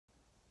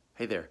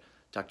Hey there,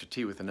 Dr.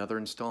 T with another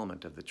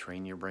installment of the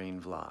Train Your Brain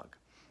vlog.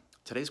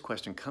 Today's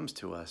question comes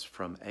to us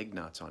from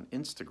Eggnots on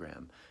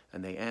Instagram,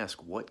 and they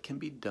ask what can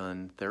be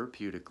done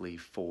therapeutically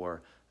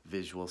for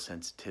visual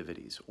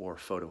sensitivities, or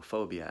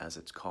photophobia as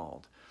it's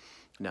called.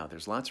 Now,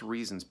 there's lots of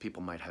reasons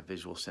people might have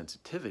visual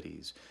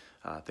sensitivities,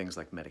 things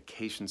like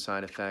medication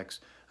side effects,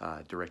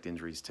 direct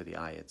injuries to the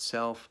eye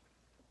itself,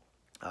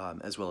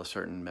 as well as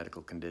certain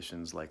medical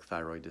conditions like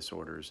thyroid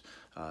disorders,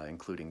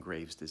 including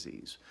Graves'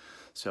 disease.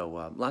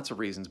 So lots of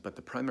reasons, but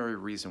the primary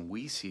reason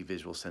we see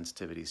visual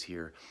sensitivities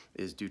here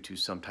is due to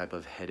some type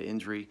of head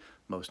injury,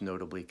 most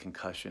notably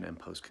concussion and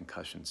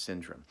post-concussion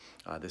syndrome.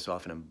 This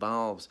often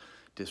involves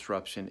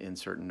disruption in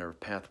certain nerve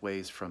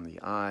pathways from the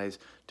eyes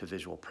to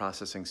visual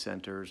processing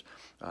centers,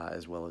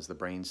 as well as the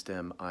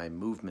brainstem eye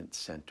movement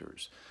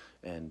centers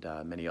and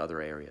many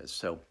other areas.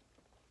 So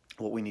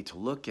what we need to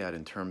look at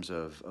in terms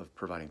of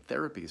providing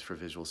therapies for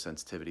visual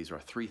sensitivities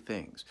are three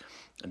things,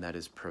 and that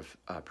is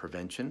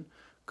prevention,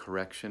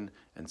 correction,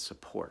 and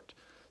support.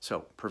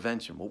 So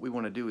prevention, what we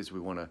want to do is we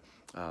want to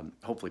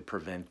hopefully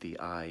prevent the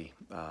eye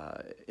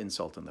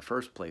insult in the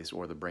first place,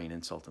 or the brain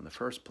insult in the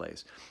first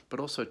place, but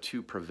also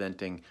to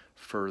preventing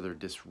further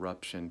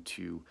disruption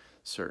to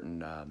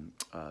certain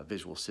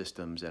visual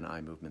systems and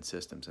eye movement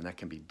systems. And that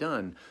can be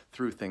done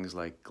through things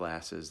like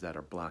glasses that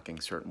are blocking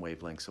certain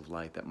wavelengths of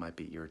light that might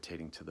be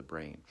irritating to the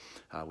brain.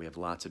 We have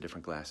lots of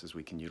different glasses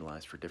we can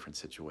utilize for different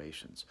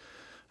situations.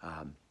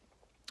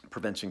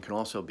 Prevention can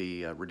also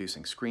be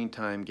reducing screen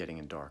time, getting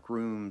in dark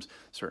rooms,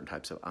 certain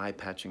types of eye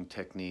patching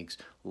techniques.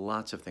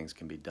 Lots of things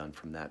can be done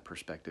from that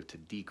perspective to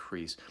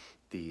decrease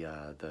the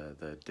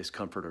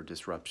discomfort or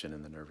disruption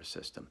in the nervous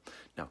system.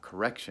 Now,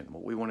 correction,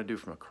 what we want to do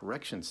from a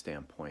correction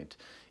standpoint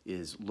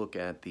is look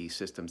at the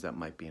systems that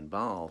might be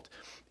involved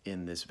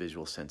in this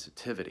visual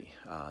sensitivity.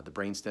 The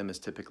brainstem is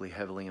typically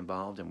heavily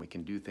involved, and we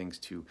can do things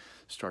to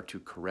start to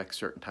correct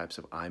certain types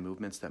of eye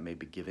movements that may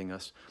be giving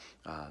us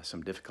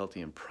some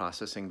difficulty in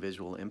processing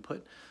visual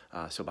input.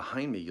 So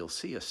behind me, you'll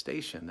see a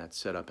station that's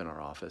set up in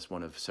our office,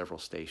 one of several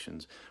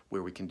stations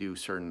where we can do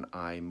certain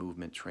eye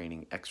movement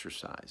training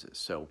exercises.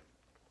 So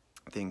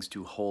things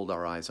to hold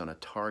our eyes on a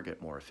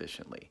target more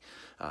efficiently,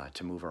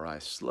 to move our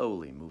eyes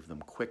slowly, move them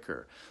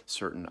quicker,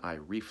 certain eye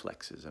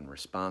reflexes and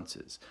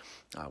responses.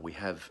 We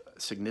have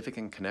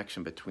significant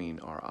connection between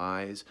our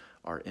eyes,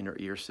 our inner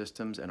ear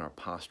systems, and our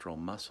postural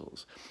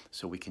muscles.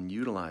 So we can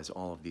utilize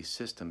all of these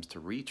systems to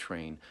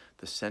retrain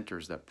the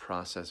centers that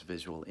process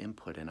visual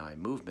input and eye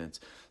movements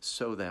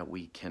so that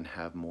we can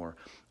have more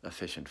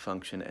efficient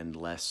function and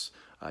less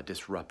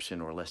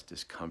disruption or less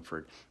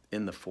discomfort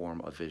in the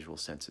form of visual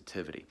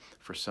sensitivity.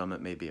 For some,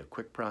 it may be a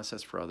quick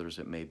process. For others,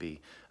 it may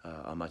be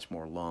a much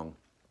more long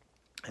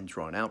and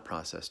drawn out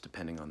process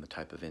depending on the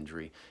type of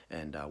injury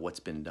and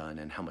what's been done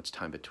and how much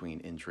time between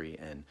injury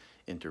and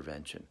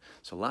intervention.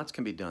 So lots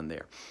can be done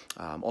there.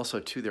 Also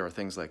too, there are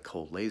things like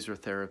cold laser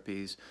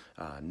therapies,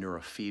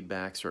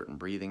 neurofeedback, certain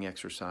breathing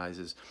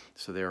exercises.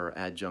 So there are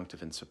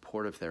adjunctive and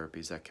supportive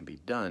therapies that can be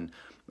done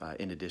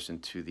in addition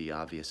to the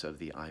obvious of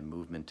the eye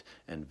movement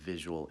and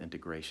visual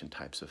integration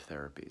types of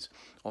therapies.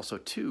 Also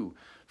too,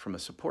 from a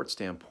support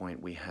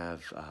standpoint, we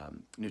have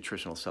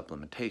nutritional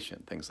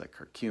supplementation, things like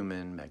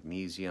curcumin,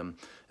 magnesium,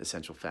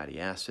 essential fatty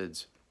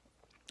acids,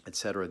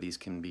 etc. These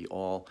can be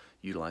all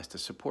utilized to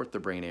support the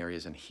brain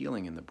areas and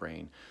healing in the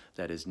brain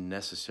that is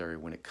necessary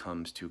when it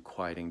comes to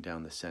quieting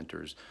down the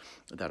centers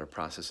that are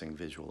processing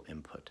visual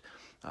input.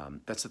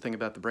 That's the thing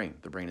about the brain.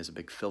 The brain is a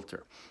big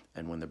filter,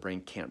 and when the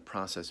brain can't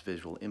process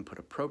visual input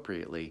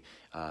appropriately,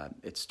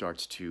 it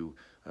starts to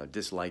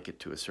dislike it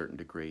to a certain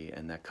degree,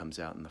 and that comes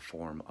out in the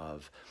form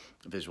of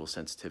visual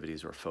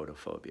sensitivities or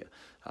photophobia.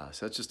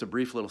 So that's just a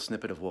brief little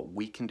snippet of what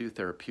we can do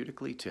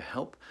therapeutically to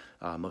help.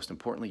 Most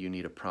importantly, you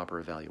need a proper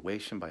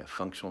evaluation by a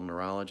functional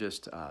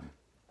neurologist,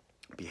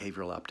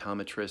 behavioral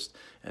optometrist,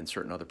 and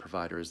certain other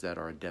providers that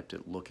are adept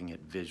at looking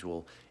at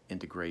visual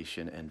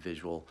integration and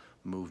visual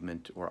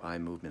movement or eye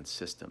movement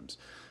systems,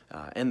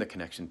 and the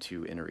connection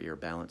to inner ear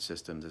balance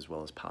systems as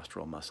well as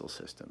postural muscle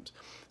systems.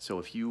 So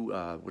if you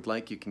would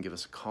like, you can give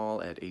us a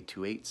call at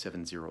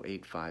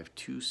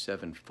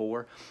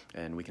 828-708-5274,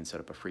 and we can set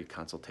up a free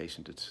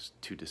consultation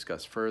to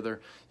discuss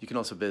further. You can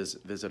also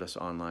visit us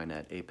online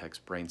at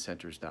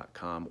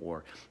apexbraincenters.com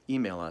or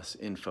email us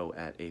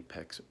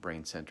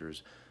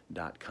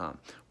info@apexbraincenters.com.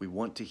 We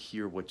want to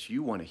hear what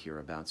you want to hear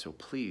about, so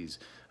please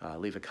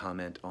leave a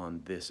comment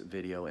on this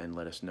video and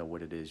let us know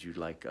what it is you'd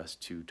like us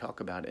to talk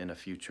about in a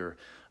future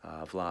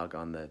vlog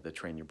on the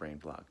Train Your Brain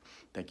vlog.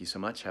 Thank you so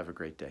much. Have a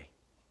great day.